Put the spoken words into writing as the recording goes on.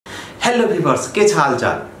Hello viewers, के छ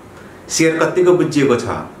हालचाल? शेयर कतिको बुझिएको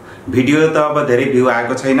छ? भिडियो त अब धेरै भ्यू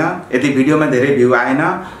आएको छैन। यदि भिडियोमा धेरै भ्यू आएन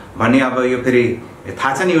भने अब यो फेरि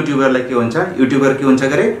थाहा छ नि युट्युबरलाई के हुन्छ। युट्युबर के हुन्छ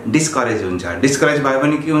गरे डिस्करेज हुन्छ। डिस्करेज भयो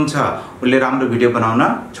भने के हुन्छ, उसले राम्रो भिडियो बनाउन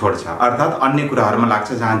छोड्छ, अर्थात् अन्य कुराहरुमा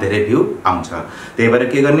लाग्छ जहाँ धेरै भ्यू आउँछ। त्यही भएर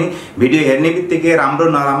के गर्ने, भिडियो हेर्ने बित्तिकै राम्रो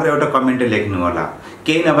नराम्रो एउटा कमेन्ट लेख्नु होला।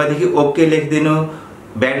 केही नभएदेखि ओके लेखिदिनु,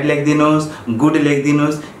 ब्याड लेखिदिनुस्, गुड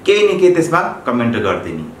लेखिदिनुस्, केही न केही त्यसमा कमेन्ट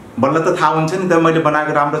गरिदिनु। बल्ल त थाहा हुन्छ नि त मैले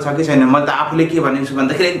बनाएको राम्रो छ कि छैन। मैले त आफूले के भनेको छु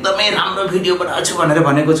भन्दाखेरि एकदमै राम्रो भिडियो बनाएको छु भनेर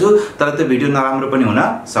भनेको छु, तर त्यो भिडियो नराम्रो पनि हुन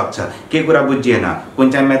सक्छ। के कुरा बुझिएन,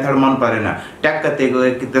 कुन चाहिँ मेथड मन परेन, ट्याक्क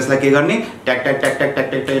त्यसलाई के गर्ने, ट्याक ट्याक ट्याक ट्याक ट्याक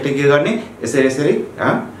ट्याक ट्याक के गर्ने, यसरी यसरी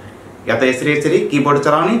या त यसरी यसरी किबोर्ड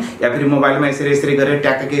चलाउने या फेरि मोबाइलमा यसरी यसरी गरेर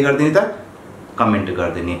ट्याक्क के गरिदिने त कमेन्ट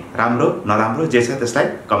गरिदिने। राम्रो नराम्रो जे छ त्यसलाई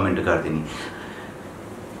कमेन्ट गरिदिने।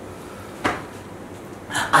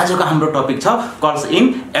 आजको हाम्रो टपिक छ कल्स इन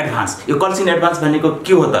एडभान्स। यो कल्स इन एडभान्स भनेको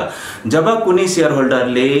के हो त? जब कुनै शेयर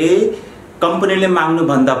होल्डरले कम्पनीले माग्नु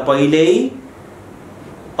भन्दा पहिल्यै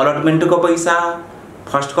अलटमेन्टको पैसा,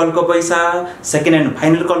 फर्स्ट कलको पैसा, सेकेन्ड एन्ड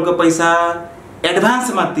फाइनल कलको पैसा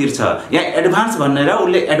एडभान्समा तिर्छ। यहाँ एडभान्स भनेर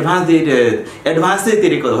उसले एडभान्स चाहिँ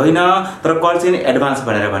तिरेको होइन, तर कल्स इन एडभान्स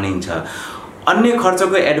भनेर भनिन्छ। अन्य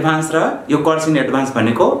खर्चको एडभान्स र यो कल्स इन एडभान्स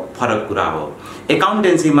भनेको फरक कुरा हो।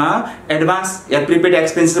 एकाउन्टेन्सीमा एडभान्स या प्रिपेड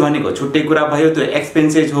एक्सपेन्सेस भनेको छुट्टै कुरा भयो। त्यो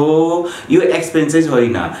एक्सपेन्सेस हो, यो एक्सपेन्सेस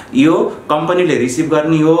होइन। यो कम्पनीले रिसिभ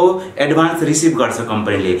गर्ने हो, एडभान्स रिसिभ गर्छ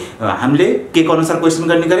कम्पनीले। हामीले के को अनुसार क्वेसन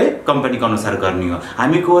गर्ने गरे, कम्पनीको अनुसार गर्ने हो।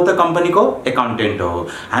 हामी को हो त? कम्पनीको एकाउन्टेन्ट हो,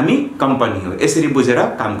 हामी कम्पनी हो। यसरी बुझेर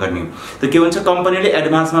काम गर्ने। त के हुन्छ, कम्पनीले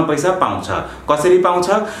एडभान्समा पैसा पाउँछ। कसरी पाउँछ?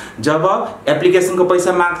 जब एप्लिकेसनको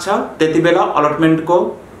पैसा माग्छ त्यति बेला अलटमेन्टको,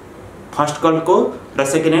 फर्स्ट कलको र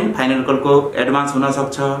सेकेन्ड एन्ड फाइनल कलको एडभान्स हुन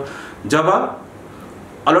सक्छ। जब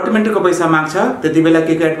अलटमेन्टको पैसा माग्छ त्यति बेला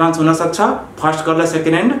के को एडभान्स हुन सक्छ, फर्स्ट कल र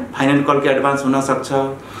सेकेन्ड एन्ड फाइनल कलको एडभान्स हुन सक्छ।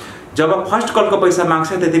 जब फर्स्ट कलको पैसा माग्छ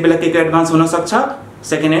त्यति बेला के को एडभान्स हुन सक्छ,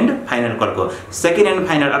 सेकेन्ड एन्ड फाइनल कलको। सेकेन्ड एन्ड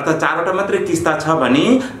फाइनल अर्थात् चारवटा मात्रै किस्ता छ भने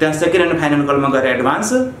त्यहाँ सेकेन्ड एन्ड फाइनल कलमा गएर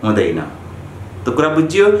एडभान्स हुँदैन। त कुरा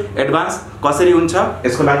बुझियो एडभान्स कसरी हुन्छ।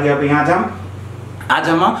 यसको लागि अब यहाँ जाम। आज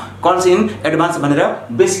म कल्स इन एडभान्स भनेर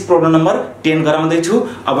बेसिक प्रब्लम नम्बर 10 गराउँदै छु।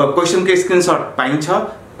 अब क्वेसनको स्क्रिनशट पाइन्छ,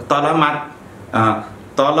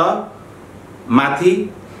 तल माथि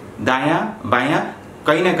दायाँ बायाँ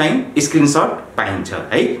कहीँ न कहीँ स्क्रिनशट पाइन्छ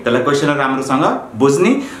है। त्यसलाई क्वेसन राम्रोसँग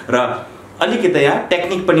बुझ्ने र अलिकति यहाँ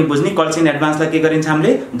टेक्निक पनि बुझ्ने। कल्स इन एडभान्सलाई के गरिन्छ,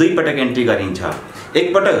 हामीले दुई पटक एन्ट्री गरिन्छ।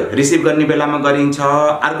 एक पटक रिसिभ गर्ने बेलामा गरिन्छ,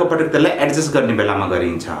 अर्को पटक त्यसलाई एडजस्ट गर्ने बेलामा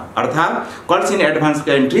गरिन्छ। अर्थात् कल्स इन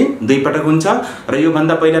एडभान्सको एन्ट्री दुई पटक हुन्छ। र यो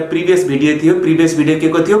भन्दा पहिला प्रिभियस भिडियो थियो। प्रिभियस भिडियो के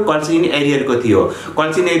को थियो, कल्स इन एरियरको थियो।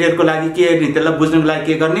 कल्स इन एरियरको लागि के हेर्ने, त्यसलाई बुझ्नको लागि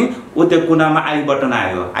के गर्ने, उ त्यो कुनामा आई बटन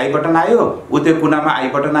आयो, आई बटन आयो, उ त्यो कुनामा आई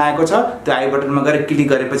बटन आएको छ। त्यो आई बटनमा गएर क्लिक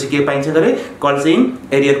गरेपछि के पाइन्छ गरे, कल्स इन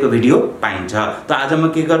एरियरको भिडियो पाइन्छ। त आज म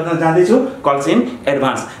के गर्न जाँदैछु, calls in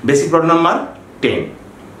advance basic problem number 10।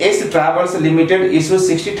 S Travels Limited issues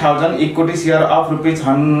 60,000 equity share of rupees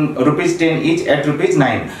 10 each at rupees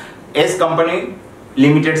 9. S Company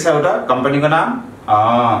Limited छ एउटा कम्पनीको नाम।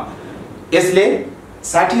 यसले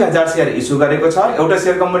 60,000 शेयर इस्यु गरेको छ। एउटा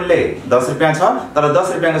शेयरको मूल्य 10 रुपैयाँ छ, तर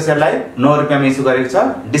 10 रुपैयाँको शेयरलाई 9 रुपैयाँमा इस्यु गरेको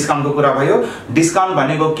छ। डिस्काउन्टको कुरा भयो। डिस्काउन्ट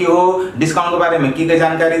भनेको के हो, डिस्काउन्टको बारेमा के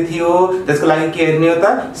जानकारी थियो, त्यसको लागि के हेर्ने हो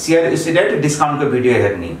त, शेयर इस्यु डेट डिस्काउन्टको भिडियो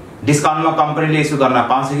हेर्ने। डिस्काउन्टमा कम्पनीले इस्यु गर्न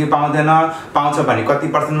पाउँछ कि पाउँदैन, पाउँछ भने कति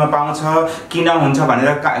पर्सेन्टमा पाउँछ, किन हुन्छ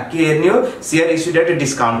भनेर के हेर्ने हो, शेयर इस्यु डेट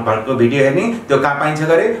डिस्काउन्टको भिडियो हेर्ने। त्यो कहाँ पाइन्छ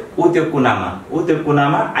गरे, उ त्यो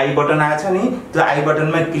कुनामा आई बटन आएछ नि, त्यो आई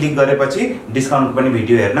बटनमा क्लिक गरेपछि डिस्काउन्टको पनि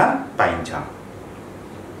भिडियो हेर्न पाइन्छ।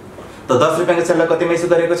 त 10 रुपैयाँको शेयरलाई कतिमा इस्यु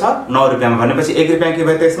गरेको छ, 9 रुपैयाँमा, भनेपछि 1 रुपैयाँ के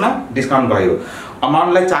भयो त्यसमा डिस्काउन्ट भयो।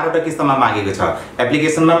 अमाउन्टलाई चारवटा किस्तामा मागेको छ।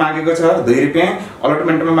 एप्लिकेसनमा मागेको छ 2 रुपैयाँ,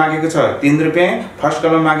 अलटमेन्टमा मागेको छ 3 रुपैयाँ, फर्स्ट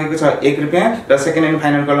कलमा मागेको छ 1 रुपैयाँ र सेकेन्ड एन्ड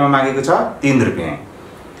फाइनल कलमा मागेको छ 3 रुपैयाँ।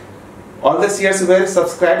 All the shares were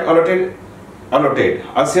subscribed allotted.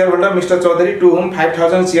 A shareholder Mr. Chaudhary to whom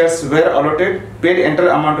 5,000 shares were allotted paid enter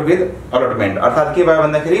amount with allotment. अर्थात् के भयो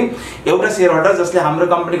भन्दाखेरि एउटा शेयर होल्डर जसले हाम्रो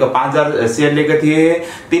कम्पनीको 5,000 शेयर लिएको थिए,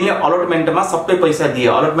 तिनले अलटमेन्टमा सबै पैसा दिए।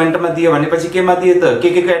 अलटमेन्टमा दिए भनेपछि केमा दिए त, के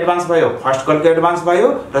को एडभान्स भयो, फर्स्ट कलको एडभान्स भयो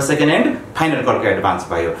र सेकेन्ड एन्ड फाइनल कलको एडभान्स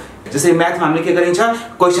भयो। जसरी म्याथमा हामीले के गरिन्छ,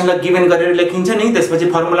 क्वेसनलाई गिभन गरेर लेखिन्छ नि, त्यसपछि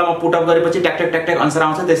फर्मुलामा पुट अप गरेपछि ट्याक ट्याक ट्याक ट्याक आन्सर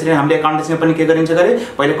आउँछ। त्यसरी हामीले एकाउन्टेन्सीमा पनि के गरिन्छ गरे,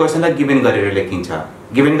 पहिले क्वेसनलाई गिभन गरेर लेखिन्छ।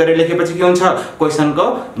 गिभन गरेर लेखेपछि के हुन्छ, क्वेसनको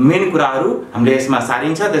मेन कुराहरू हामीले यसमा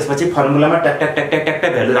सारिन्छ। त्यसपछि फर्मुलामा ट्याक ट्याक ट्याक ट्याक ट्याक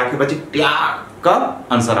ट्याक भ्यालु राखेपछि ट्याक्क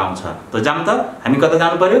आन्सर आउँछ। त जाम त हामी कता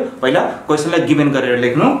जानु पर्यो, पहिला क्वेसनलाई गिभन गरेर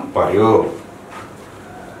लेख्नु पर्यो।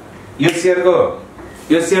 यो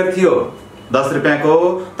शेयर थियो 10 रुपैयाँको,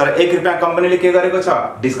 तर 1 रुपैयाँ कम्पनीले के गरेको छ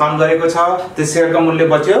डिस्काउन्ट गरेको छ, त्यस शेयरको मूल्य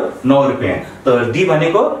बच्यो 9 रुपैयाँ। त डी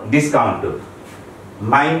भनेको डिस्काउन्ट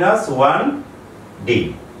 -1 डी।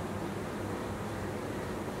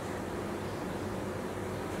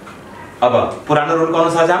 अब पुरानो रुलको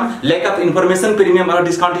अनुसार जाम, lack of information premium or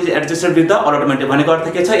discount is adjusted with the अलटमेन्ट भनेको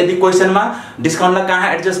अर्थ के छ, यदि क्वेशनमा डिस्काउन्टलाई कहाँ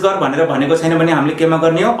एडजस्ट गर भनेर भनेको छैन भने हामीले केमा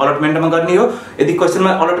गर्ने हो अलटमेन्टमा गर्ने हो, यदि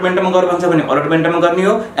क्वेशनमा अलटमेन्टमा गर भन्छ भने अलटमेन्टमा गर्ने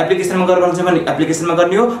हो, एप्लिकेसनमा गर भन्छ भने एप्लिकेसनमा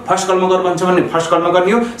गर्ने हो, फर्स्ट कलमा गर भन्छ भने फर्स्ट कलमा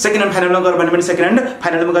गर्ने हो, सेकेन्ड एन्ड फाइनलमा गर भने सेकेन्ड एन्ड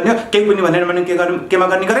फाइनलमा गर्ने हो, केही पनि भनेन भने केमा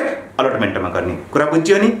गर्ने गरे अलटमेन्टमा गर्ने। कुरा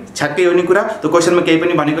बुझ्यो नि, छ्याक्कै हो नि कुरा। त्यो क्वेशनमा केही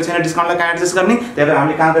पनि भनेको छैन डिस्काउन्टलाई कहाँ एडजस्ट गर्ने, त्यही भएर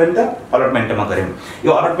हामीले कहाँ गर्यौं त अलटमेन्टमा गर्यौं।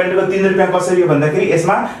 यो अलटमेन्टको 3 रुपैयाँ कसरी हो भन्दाखेरि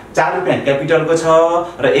यसमा 4 रुपैयाँ क्यापिटलको छ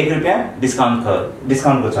र 1 रुपैयाँ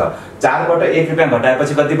डिस्काउन्टको छ। 4 बाट 1 रुपैयाँ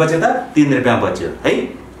घटाएपछि कति बच्यो त 3 रुपैयाँ बच्यो है,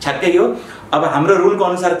 छ्याक्कै हो। अब हाम्रो रुलको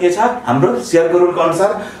अनुसार के छ, हाम्रो शेयरको रुलको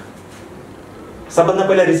अनुसार सबभन्दा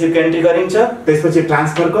पहिला रिसिभको एन्ट्री गरिन्छ, त्यसपछि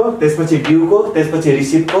ट्रान्सफरको, त्यसपछि ड्यूको, त्यसपछि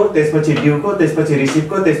रिसिभको, त्यसपछि ड्यूको, त्यसपछि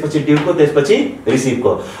रिसिभको, त्यसपछि ड्यूको, त्यसपछि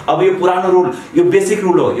रिसिभको। अब यो पुरानो रुल, यो बेसिक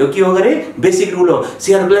रुल हो। यो के हो गरे बेसिक रुल हो।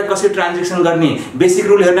 शेयरलाई कसरी ट्रान्ज्याक्सन गर्ने, बेसिक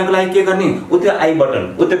रुल हेर्नको लागि के गर्ने, उतै आई बटन,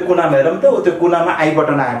 उतै कुनामा हेरौँ त, उतै कुनामा आई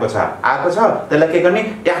बटन आएको छ, त्यसलाई के गर्ने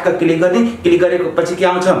ट्याक्क क्लिक गर्ने, क्लिक गरेपछि के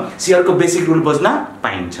आउँछ शेयरको बेसिक रुल बुझ्न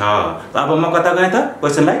पाइन्छ। अब म कता गएँ त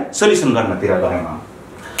क्वेशनलाई सोल्युसन गर्नतिर गएँ म।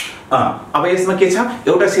 अब यसमा के छ,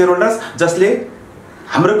 एउटा शेयर होल्डर्स जसले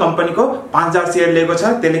हाम्रो कम्पनीको 5000 शेयर लिएको छ,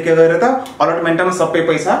 त्यसले के गरेर त अलटमेन्टमा सबै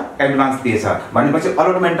पैसा एडभान्स दिएछ भनेपछि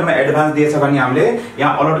अलटमेन्टमा एडभान्स दिएछ भने हामीले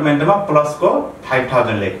यहाँ अलटमेन्टमा प्लसको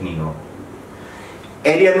 5000 लेख्ने हो।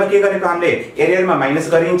 एरियरमा के गरेको हामीले एरियरमा माइनस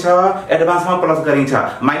गरिन्छ, एडभान्समा प्लस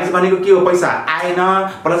गरिन्छ। माइनस भनेको के हो पैसा आएन,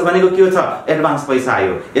 प्लस भनेको के हो छ एडभान्स पैसा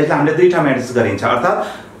आयो। यसलाई हामीले दुई ठाउँमा एडजस्ट गरिन्छ,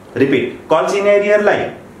 अर्थात रिपिट कल्स इन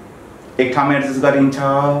एरियरलाई एक ठाउँमा एडजस्ट गरिन्छ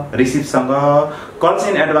रिसिभसँग, कल्स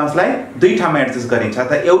इन एडभान्सलाई दुई ठाउँमा एडजस्ट गरिन्छ।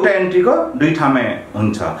 त एउटा एन्ट्रीको दुई ठाउँमा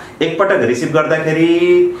हुन्छ, एक पटक रिसिभ गर्दाखेरि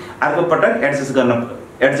अर्को पटक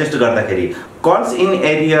एडजस्ट गर्दाखेरि। कल्स इन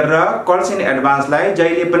एरियर र कल्स इन एडभान्सलाई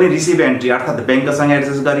जहिले पनि रिसिभ एन्ट्री अर्थात बैंकसँग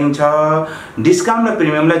एडजस्ट गरिन्छ, डिस्काउन्ट र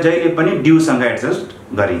प्रिमियमलाई जहिले पनि ड्यूसँग एडजस्ट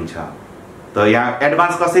गरिन्छ। त यहाँ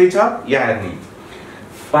एडभान्स कसरी छ यहाँ हेर्ने,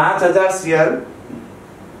 5000 शेयर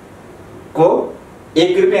को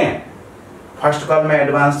 1 रुपैयाँ फर्स्ट कलमा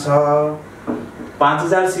एडभान्स छ,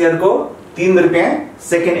 5000 शेयर को 3 रुपैयाँ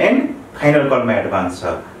सेकेन्ड एन्ड फाइनल कलमा एडभान्स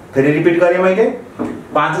छ। फेरि रिपिट गरेँ मैले,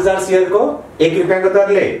 5000 शेयर को 1 रुपैयाँको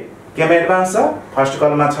दरले केमा एडभान्स छ फर्स्ट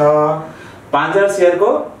कलमा छ, 5000 शेयर को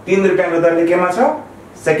 3 रुपैयाँको दरले केमा छ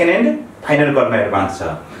सेकेन्ड एन्ड फाइनल कलमा एडभान्स छ।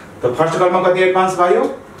 त फर्स्ट कलमा कति एडभान्स भयो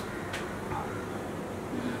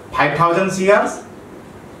 5000 शेयर्स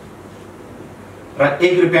र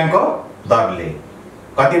 1 रुपैयाँको दरले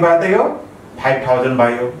कति भयो 5000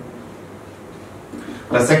 भयो।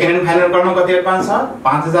 र सेकेन्ड एन्ड फाइनल कलमा कति एडभान्स छ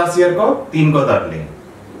 5000 शेयर को 3 को दरले,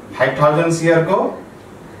 5000 शेयर को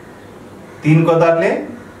 3 को दरले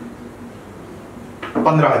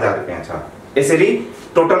 15000 रुपैयाँ छ। यसरी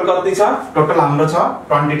टोटल कति छ, टोटल हाम्रो छ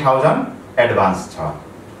 20000 एडभान्स छ।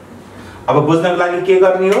 अब बुझ्नको लागि के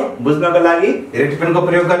गर्ने हो, बुझ्नको लागि रेट पेनको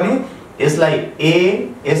प्रयोग गर्ने, यसलाई ए,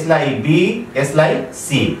 यसलाई बी, यसलाई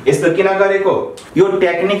सी। यस्तो किन गरेको, यो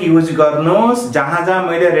टेक्निक युज गर्नुस्, जहाँ जहाँ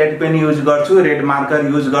मैले रेड पेन युज गर्छु, रेड मार्कर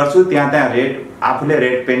युज गर्छु, त्यहाँ रेड आफूले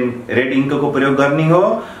रेड पेन रेड इङ्कको प्रयोग गर्ने हो।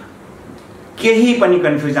 केही पनि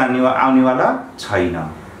कन्फ्युजन आउनेवाला छैन।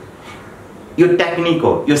 यो टेक्निक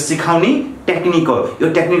हो, यो सिकाउने टेक्निक हो। यो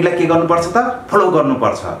टेक्निकलाई के गर्नुपर्छ त फलो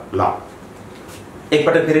गर्नुपर्छ। ल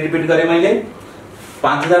एकपटक फेरि रिपिट गरेँ मैले,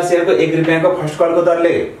 5000 शेयरको 1 रुपैयाँको फर्स्ट कलको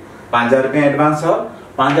दरले 5000 रुपैयाँ एडभान्स छ,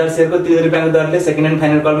 5000 शेयरको 3 रुपैयाँको दरले सेकेन्ड एन्ड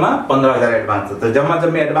फाइनल कलमा 15000 एडभान्स छ। त जम्मा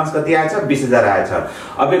एडभान्स कति आएछ 20000 आएछ।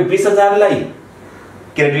 अब 20000 लाई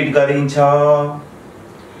क्रेडिट गरिन्छ,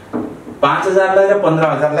 5000 लाई र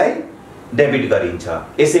 15000 लाई डेबिट गरिन्छ।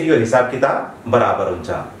 यसरी यो हिसाब किताब बराबर हुन्छ।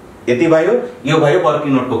 यति भयो, यो भयो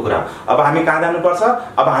वर्किङ नोटको कुरा। अब हामी कहाँ जानुपर्छ,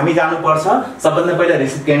 अब हामी जानुपर्छ सबभन्दा पहिला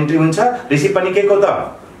रिसिभको एन्ट्री हुन्छ। रिसिभ पनि के को त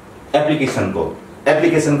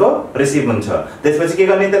एप्लिकेसनको रिसिभ हुन्छ। त्यसपछि के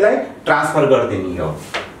गर्ने, त्यसलाई ट्रान्सफर गरिदिने हो।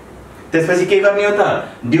 त्यसपछि के गर्ने हो त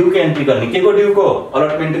ड्यूको एन्ट्री गर्ने, के को ड्यूको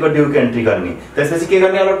अलटमेन्टको ड्यूको एन्ट्री गर्ने। त्यसपछि के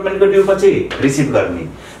गर्ने अलटमेन्टको ड्यू पछि रिसिभ गर्ने।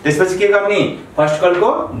 त्यसपछि के गर्ने फर्स्ट कलको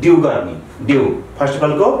ड्यू गर्ने, फर्स्ट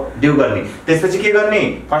कलको ड्यू गर्ने। त्यसपछि के गर्ने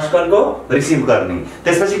फर्स्ट कलको रिसिभ गर्ने।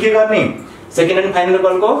 त्यसपछि के गर्ने सेकेन्ड एन्ड फाइनल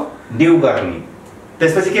कलको ड्यू गर्ने।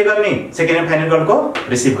 त्यसपछि के गर्ने सेकेन्ड एन्ड फाइनल कलको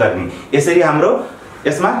रिसिभ गर्ने। यसरी हाम्रो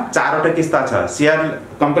यसमा 4 वटा किस्ता छ। शेयर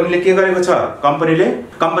कम्पनीले के गरेको छ?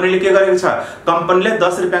 कम्पनीले के गरेको छ? कम्पनीले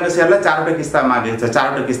 10 रुपैयाँको शेयरलाई 4 वटा किस्ता मागेको छ। 4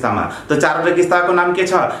 वटा किस्तामा त 4 वटा किस्ताको नाम के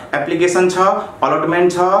छ? एप्लिकेसन छ, अलटमेन्ट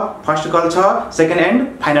छ, फर्स्ट कल छ, सेकेन्ड एन्ड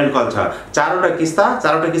फाइनल कल छ। 4 वटा किस्ता,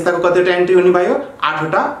 4 वटा किस्ताको कतिवटा एन्ट्री हुने भयो? 8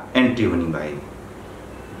 वटा एन्ट्री हुने भयो।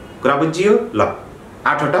 कुरा बुझियो? ल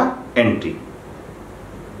 8 वटा एन्ट्री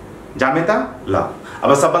जामे त? ल अब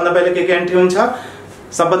सबभन्दा पहिले के एन्ट्री हुन्छ?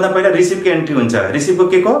 सबभन्दा पहिला रिसिभ के एन्ट्री हुन्छ। रिसिभको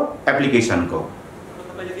के को? एप्लिकेसन को।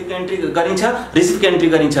 सबभन्दा पहिले के एन्ट्री गरिन्छ? रिसिभ के एन्ट्री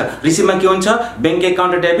गरिन्छ। रिसिभमा के हुन्छ? Bank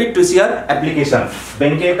account debit to share application.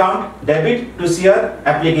 Bank account debit to share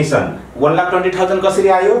application 1,20,000 कसरी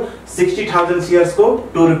आयो? 60,000 शेयर्स को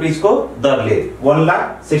 2 रुपैयाँ को दरले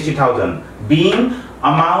 1,60,000 being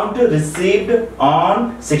amount received on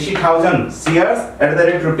 60,000 shares at the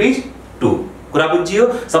rate ₹2। कुरा बुझियो?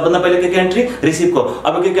 सबभन्दा पहिले के एन्ट्री? रिसिभ को।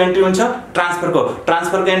 अब के एन्ट्री हुन्छ? ट्रान्सफर को।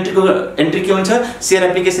 ट्रान्सफर को एन्ट्री के हुन्छ? Share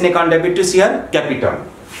application account debit to share capital.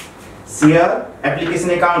 Share application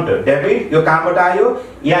account debit यो कहाँबाट आयो?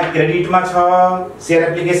 यहाँ क्रेडिटमा छ। शेयर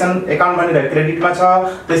एप्लिकेसन अकाउन्ट भनेर क्रेडिटमा छ,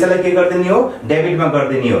 त्यसैलाई के गर्दिने हो? डेबिटमा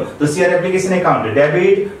गर्दिने हो। त share application account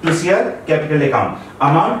debit to share capital account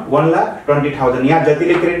amount 1,20,000 यहाँ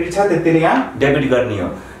जतिले क्रेडिट छ त्यतिले यहाँ डेबिट गर्ने हो।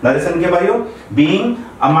 नरेसन के भयो? Being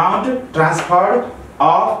amount transferred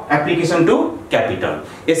of application to capital.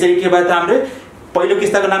 यसरी के भयो त हाम्रो पहिलो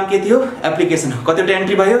किस्ताको नाम के थियो? एप्लिकेसन। कतिवटा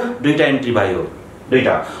एन्ट्री भयो? 2टा एन्ट्री भयो।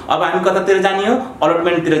 2टा। अब हामी कतातिर जाने हो?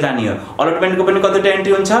 अलटमेन्टतिर जाने हो। अलटमेन्टको पनि कतिवटा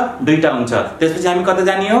एन्ट्री हुन्छ? 2टा हुन्छ। त्यसपछि हामी कता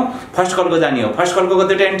जाने हो? फर्स्ट कलको जाने हो। फर्स्ट कलको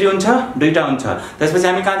कतिवटा एन्ट्री हुन्छ? 2टा हुन्छ। त्यसपछि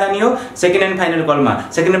हामी कहाँ जाने हो? सेकेन्ड एन्ड फाइनल कलमा।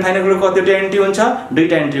 सेकेन्ड एन्ड फाइनल कलको कतिवटा एन्ट्री हुन्छ?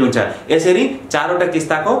 2टा एन्ट्री हुन्छ। यसरी 4 वटा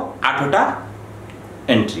किस्ताको 8 वटा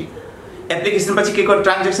एन्ट्री। एप्लिकेसन पछि के को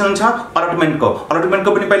ट्रान्जेक्सन हुन्छ? अलटमेन्टको।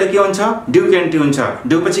 अलटमेन्टको पनि पहिला के हुन्छ? ड्यू एन्ट्री हुन्छ।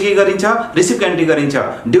 ड्यू पछि के गरिन्छ? रिसिभ एन्ट्री गरिन्छ।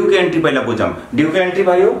 ड्यू एन्ट्री पहिला बुझौं। ड्यू एन्ट्री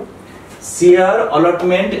भयो share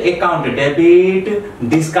अलटमेन्ट account debit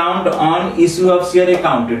discount on issue of share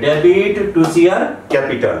account debit to share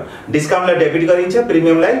capital. डिस्काउन्टलाई debit गरिन्छ,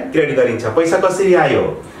 प्रिमियमलाई क्रेडिट गरिन्छ। पैसा कसरी आयो?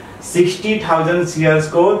 60,000 शेयर्स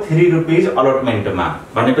को 3 रुपैयाँ अलटमेन्टमा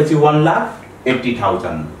भनेपछि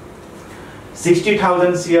 1,80,000।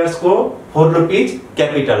 60,000 शेयर्स को 4 रुपैयाँ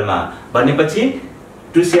क्यापिटलमा भनेपछि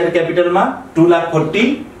टु शेयर क्यापिटलमा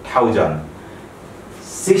 2,40,000।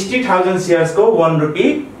 60,000 शेयर्स को 1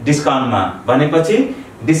 रुपैयाँ डिस्काउन्टमा भनेपछि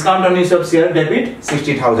discount on issue of share debit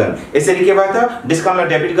 60,000। यसरी के भयो त? डिस्काउन्टलाई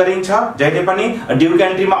डेबिट गरिन्छ, जहिले पनि ड्यू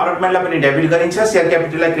एन्ट्रीमा अलटमेन्टलाई पनि डेबिट गरिन्छ, शेयर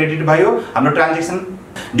क्यापिटललाई क्रेडिट भयो। हाम्रो ट्रान्जेक्सन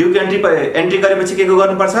ड्यू एन्ट्री गरेपछि के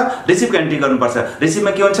गर्नुपर्छ? रिसिभ एन्ट्री गर्नुपर्छ।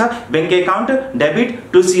 रिसिभमा के हुन्छ? Bank account debit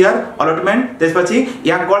to share अलटमेन्ट। त्यसपछि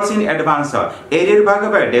यहाँ कल्स इन एडभान्स छ। एरियर भएको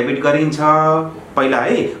भए डेबिट गरिन्छ पहिला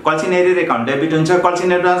है। Calls in arrear account debit हुन्छ। कल्स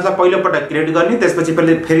इन एडभान्सलाई पहिलो पटक क्रेडिट गर्ने, त्यसपछि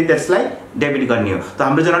फेरि त्यसलाई डेबिट गर्ने हो। त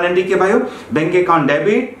हाम्रो जनरल एन्ट्री के भयो? Bank account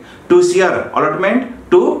debit to share अलटमेन्ट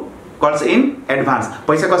to calls in advance.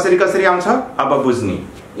 पैसा कसरी आउँछ? अब बुझ्नी।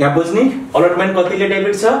 यहाँ बुझ्नी अलटमेन्ट कतिले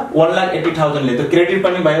डेबिट छ? 1,80,000 ले। त क्रेडिट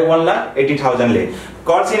पनि भयो 1,80,000 ले।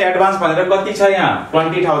 कल्स इन एडभान्स भनेर कति छ? यहाँ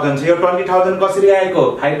 20,000 छ। यो 20,000 कसरी आएको?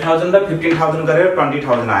 5,000 र 15,000 गरेर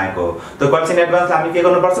 20,000 आएको। त कल्स इन एडभान्स हामी के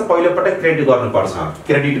गर्नुपर्छ? पहिलो पटक क्रेडिट गर्नुपर्छ।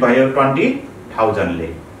 क्रेडिट भयो 20,000 ले।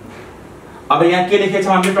 अब यहाँ के लेखेछ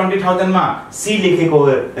हामीले 20,000 मा? सी लेखेको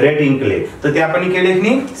रेड इङ्कले। त त्यहाँ पनि के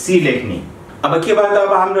लेख्ने? सी लेख्ने। अब के भयो त?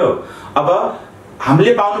 अब हाम्रो अब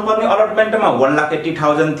हामीले पाउनु पर्ने अलटमेन्टमा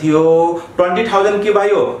 1,80,000 थियो। 20,000 के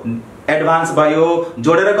भयो? एडभान्स भयो।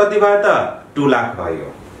 जोडेर कति भयो त? 2 लाख भयो।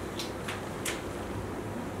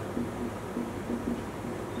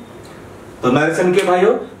 तो नरेशन के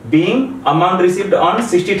भयो? Being amount received on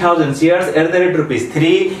 60,000 shares at the rate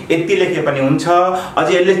 ₹3 यति लेखे पनि हुन्छ।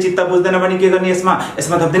 अझै यसले चित्त बुझ्दैन भने के गर्ने?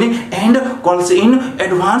 यसमा थप्दिने and calls in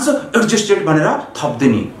advance adjusted भनेर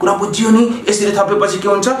थप्दिने। कुरा बुझियो नि? यसरी थपेपछि के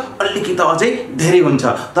हुन्छ? अलिकति अझै धेरै हुन्छ।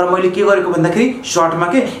 तर मैले के गरेको भन्दाखेरि सर्टमा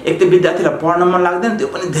के एक त विद्यार्थीलाई पढ्न मन लाग्दैन, त्यो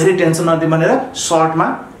पनि धेरै टेन्सन नदिए भनेर सर्टमा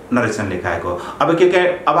नरेशन लेखाएको।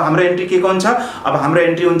 अब हाम्रो एन्ट्री के हुन्छ? अब हाम्रो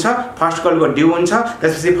एन्ट्री हुन्छ फर्स्ट कलको ड्यू हुन्छ,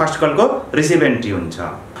 त्यसपछि फर्स्ट कलको रिसिभ एन्ट्री हुन्छ।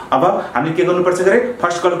 अब हामीले के गर्नुपर्छ गरे?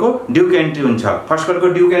 फर्स्ट कलको ड्यू एन्ट्री हुन्छ। फर्स्ट कलको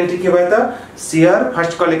ड्यू एन्ट्री के भयो त? Share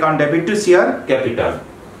first call account debit to share capital.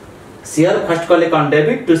 Share first call account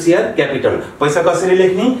debit to share capital. पैसा कसरी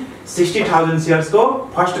लेख्ने? 60,000 शेयर्स को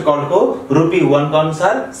फर्स्ट कलको ₹1 को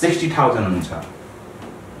अनुसार 60,000 हुन्छ।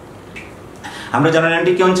 हाम्रो जनरल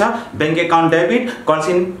एन्ट्री के हुन्छ? Bank account debit calls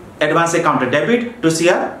in advance account debit to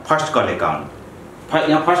share first call account.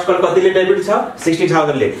 यहाँ फर्स्ट कल कतिले डेबिट छ?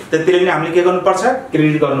 60,000 ले। त्यतिले नै हामीले के गर्नुपर्छ?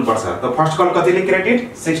 क्रेडिट गर्नुपर्छ। त फर्स्ट कल कतिले क्रेडिट?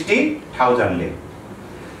 60,000 ले।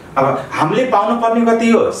 अब हामीले पाउनु पर्ने कति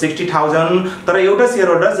हो 60,000 तर एउटा शेयर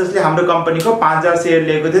होल्डर जसले हाम्रो कम्पनीको 5000 शेयर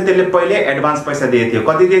लिएको थियो त्यसले पहिले एडभान्स पैसा दिएको थियो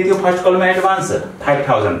कति दिएको थियो फर्स्ट कलमा एडभान्स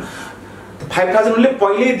 5000 ले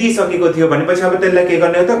पहिले दिइसकेको थियो भनेपछि अब त्यसलाई के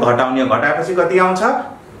गर्ने हो त घटाउने घटाएपछि कति आउँछ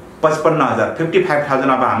 55000 55000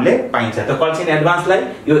 अब हामीले पाइन्छ त कल इन एडभान्सलाई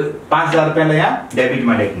यो 5000 रुपैयाँलाई यहाँ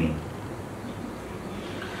डेबिटमा लेख्ने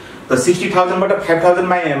त 60000 बाट 5000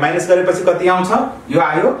 माइनस गरेपछि कति आउँछ यो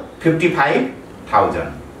आयो 55000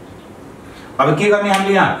 अब के गर्ने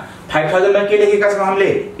हामीले यहाँ 5000 मा के लेखेका छौं हामीले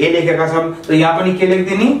ए लेखेका छौं त यहाँ पनि के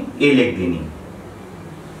लेख्दिने ए लेख्दिने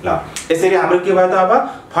ल यसरी हाम्रो के भयो त अब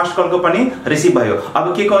फर्स्ट कलको पनि रिसिभ भयो अब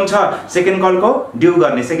के हुन्छ सेकेन्ड कलको ड्यू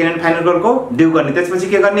गर्ने सेकेन्ड एन्ड फाइनल कलको ड्यू गर्ने त्यसपछि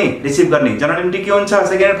के गर्ने रिसिभ गर्ने जनरल एन्ट्री के हुन्छ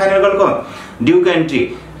सेकेन्ड एन्ड फाइनल कलको ड्यू को entry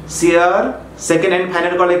share second and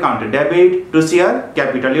final call account debit to share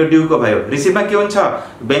capital यो ड्यू को भयो रिसिभमा के हुन्छ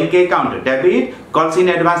bank account debit calls in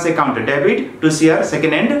advance account debit to share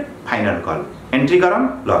second and final call entry गरौँ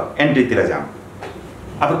ल entry तिर जाम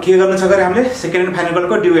अब के गर्नु छ गरे हामीले सेकेन्ड एन्ड फाइनल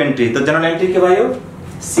कलको ड्यू एन्ट्री त जनरल एन्ट्री के भयो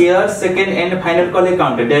share second and final call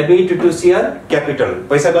account debit to share capital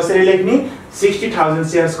पैसा कसरी लेख्ने 60000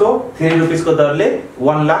 शेयर्स को 3 रुपैयाँ को दरले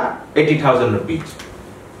 1,80,000 रुपैयाँ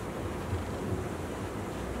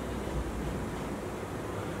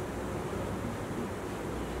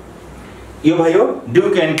यो भयो ड्यू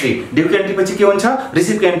को एन्ट्री पछि के हुन्छ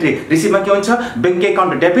रिसिभ को एन्ट्री रिसिभमा के हुन्छ bank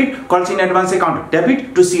account debit calls in advance account debit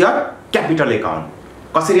to share capital account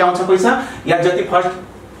कसरी आउँछ पैसा यहाँ जति first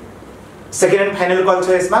second and final call छ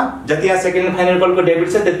यसमा जति यहाँ सेकेन्ड एन्ड फाइनल कलको डेबिट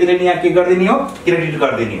छ त्यतिले नि यहाँ के गर्दिने हो क्रेडिट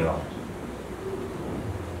गर्दिने हो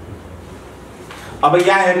अब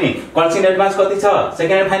यहाँ हेर्ने कल्स इन एडभान्स कति छ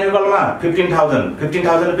सेकेन्ड एन्ड फाइनल कलमा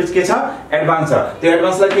 15000 रुपैयाँ के छ एडभान्स छ त्यो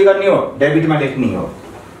एडभान्सलाई के गर्ने हो डेबिटमा लेख्ने हो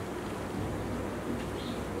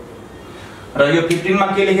र यो 15 मा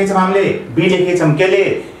के लेखेछौं हामीले बी लेखेछौं केले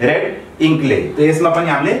रेड इन्कले त यसमा पनि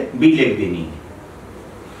हामीले बी लेख्दिने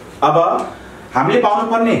अब हामीले पाउनु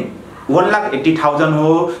पर्ने 1,80,000 हो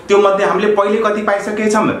त्यो मध्ये हामीले पहिले कति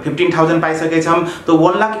पाइसकेछौं 15,000 पाइसकेछौं त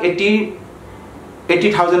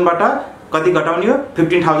 1,80,000 बाट कति घटाउने हो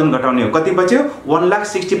 15,000 घटाउने हो कति बच्यो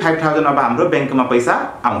 1,65,000 अब हाम्रो बैंकमा पैसा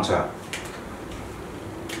आउँछ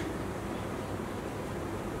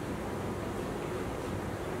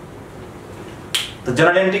तो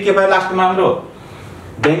जनरल एंट्री के भयो लास्ट में हाम्रो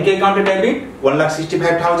bank account debit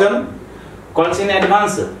 1,65,000 calls in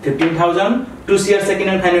advance 15,000 two share second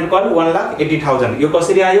and final call 1,80,000 यो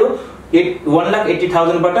कसरी आयो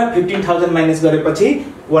 1,80,000 बाट 15,000 माइनस गरेपछि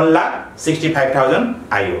 1,65,000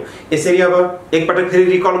 आयो यसरी अब एक पटक फेरि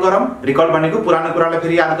रिकल गरौँ रिकल भनेको पुरानो कुरालाई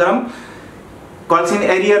फेरि याद गरौँ कॉल्स इन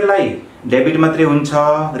एरियर लाई डेबिट मात्रै हुन्छ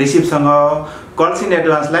रिसिभ सँग कॉल्स इन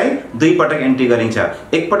एडवांस लाई दुई पटक एन्ट्री गरिन्छ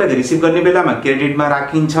एक पटक रिसिभ गर्ने बेलामा क्रेडिट मा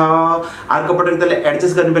राखिन्छ अर्को पटक त्यसले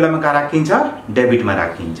एडजस्ट गर्ने बेलामा का राखिन्छ डेबिट मा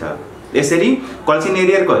राखिन्छ यसरी कॉल्स इन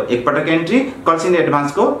एरियर को एक पटक एन्ट्री कॉल्स इन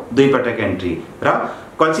एडवांस को दुई पटक एन्ट्री र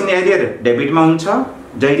कॉल्स इन एरियर डेबिट मा हुन्छ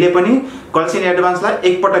जहिले पनि कॉल्स इन एडवांस लाई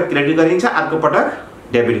एक पटक क्रेडिट गरिन्छ अर्को पटक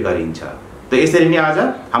डेबिट गरिन्छ त यसरी नै आज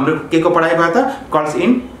हाम्रो के को पढाइ भयो त calls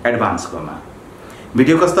in advance coma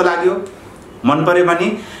video कस्तो लाग्यो मन पर्यो भने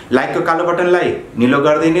लाइक को कालो बटनलाई निलो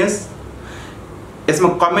गरिदिनुस् यसमा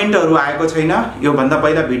कमेन्टहरु आएको छैन यो भन्दा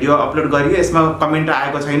पहिला भिडियो अपलोड गरियो यसमा कमेन्ट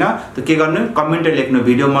आएको छैन त के गर्नु कमेन्ट लेख्नु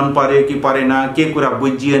भिडियो मन पर्यो कि परेन के कुरा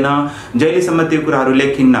बुझिएन जहिलेसम्म त्यो कुराहरु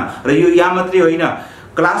लेखिन्न र यो यहाँ मात्रै होइन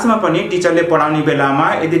क्लासमा पनि टिचरले पढाउने बेलामा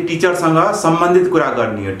यदि टिचरसँग सम्बन्धित कुरा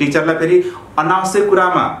गर्ने हो टिचरलाई फेरि अनावश्यक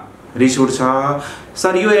कुरामा रिस उठ्छ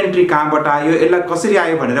सर यो एन्ट्री कहाँबाट आयो यसलाई कसरी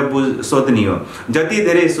आयो भनेर सोध्ने हो जति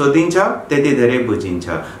धेरै सोधिन्छ त्यति धेरै बुझिन्छ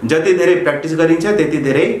जति धेरै प्र्याक्टिस गरिन्छ त्यति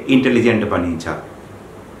धेरै इन्टेलिजेन्ट बनिन्छ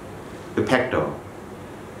यो फ्याक्ट हो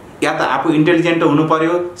या त आफू इन्टेलिजेन्ट हुनु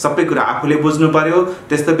पर्यो सबै कुरा आफूले बुझ्नु पर्यो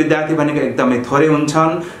त्यस्तो विद्यार्थी भनेको एकदमै थोरै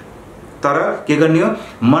हुन्छन् तर के गर्ने हो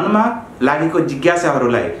मनमा लागेको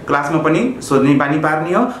जिज्ञासाहरुलाई क्लासमा पनि सोध्ने बानी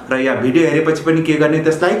पार्ने हो र या भिडियो हेरेपछि पनि के गर्ने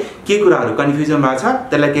त्यसलाई के कुराहरु कन्फ्युजन भएको छ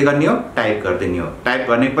त्यसलाई के गर्ने हो टाइप गर्दिने हो टाइप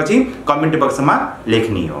गर्नेपछि कमेन्ट बक्समा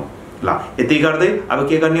लेख्ने हो ल यति गर्दै अब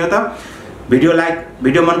के गर्ने हो त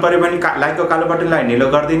भिडियो मन पर्यो भने लाइक को कालो बटनलाई निलो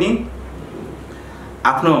गर्दिने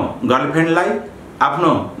आफ्नो गर्लफ्रेन्डलाई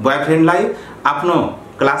आफ्नो बॉयफ्रेन्डलाई आफ्नो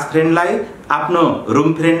क्लास फ्रेन्डलाई आफ्नो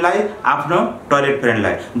रूम फ्रेन्डलाई आफ्नो टॉयलेट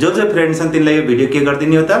फ्रेन्डलाई जो फ्रेन्ड छन् तिनलाई यो भिडियो के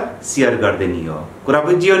गर्दिने हो त शेयर गर्दिने हो कुरा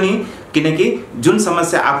बुझियो नि किनकि जुन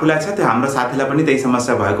समस्या आफुलाई छ त्यो हाम्रो साथीलाई पनि त्यही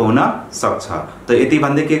समस्या भएको हुन सक्छ त यति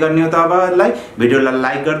भन्दै के गर्ने हो त अबलाई भिडियोलाई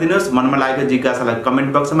लाइक गर्दिनुस् मनमा लागेको जिज्ञासालाई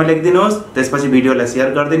कमेन्ट बक्समा लेखिदिनुस् त्यसपछि भिडियोलाई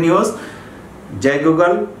शेयर गर्दिनुहोस् जय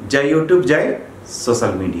गूगल जय युट्युब जय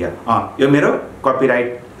सोशल मिडिया यो मेरो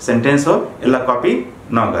कपीराइट सेन्टेन्स हो यसलाई कपी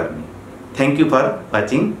नगर्ने thank you for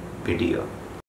watching video.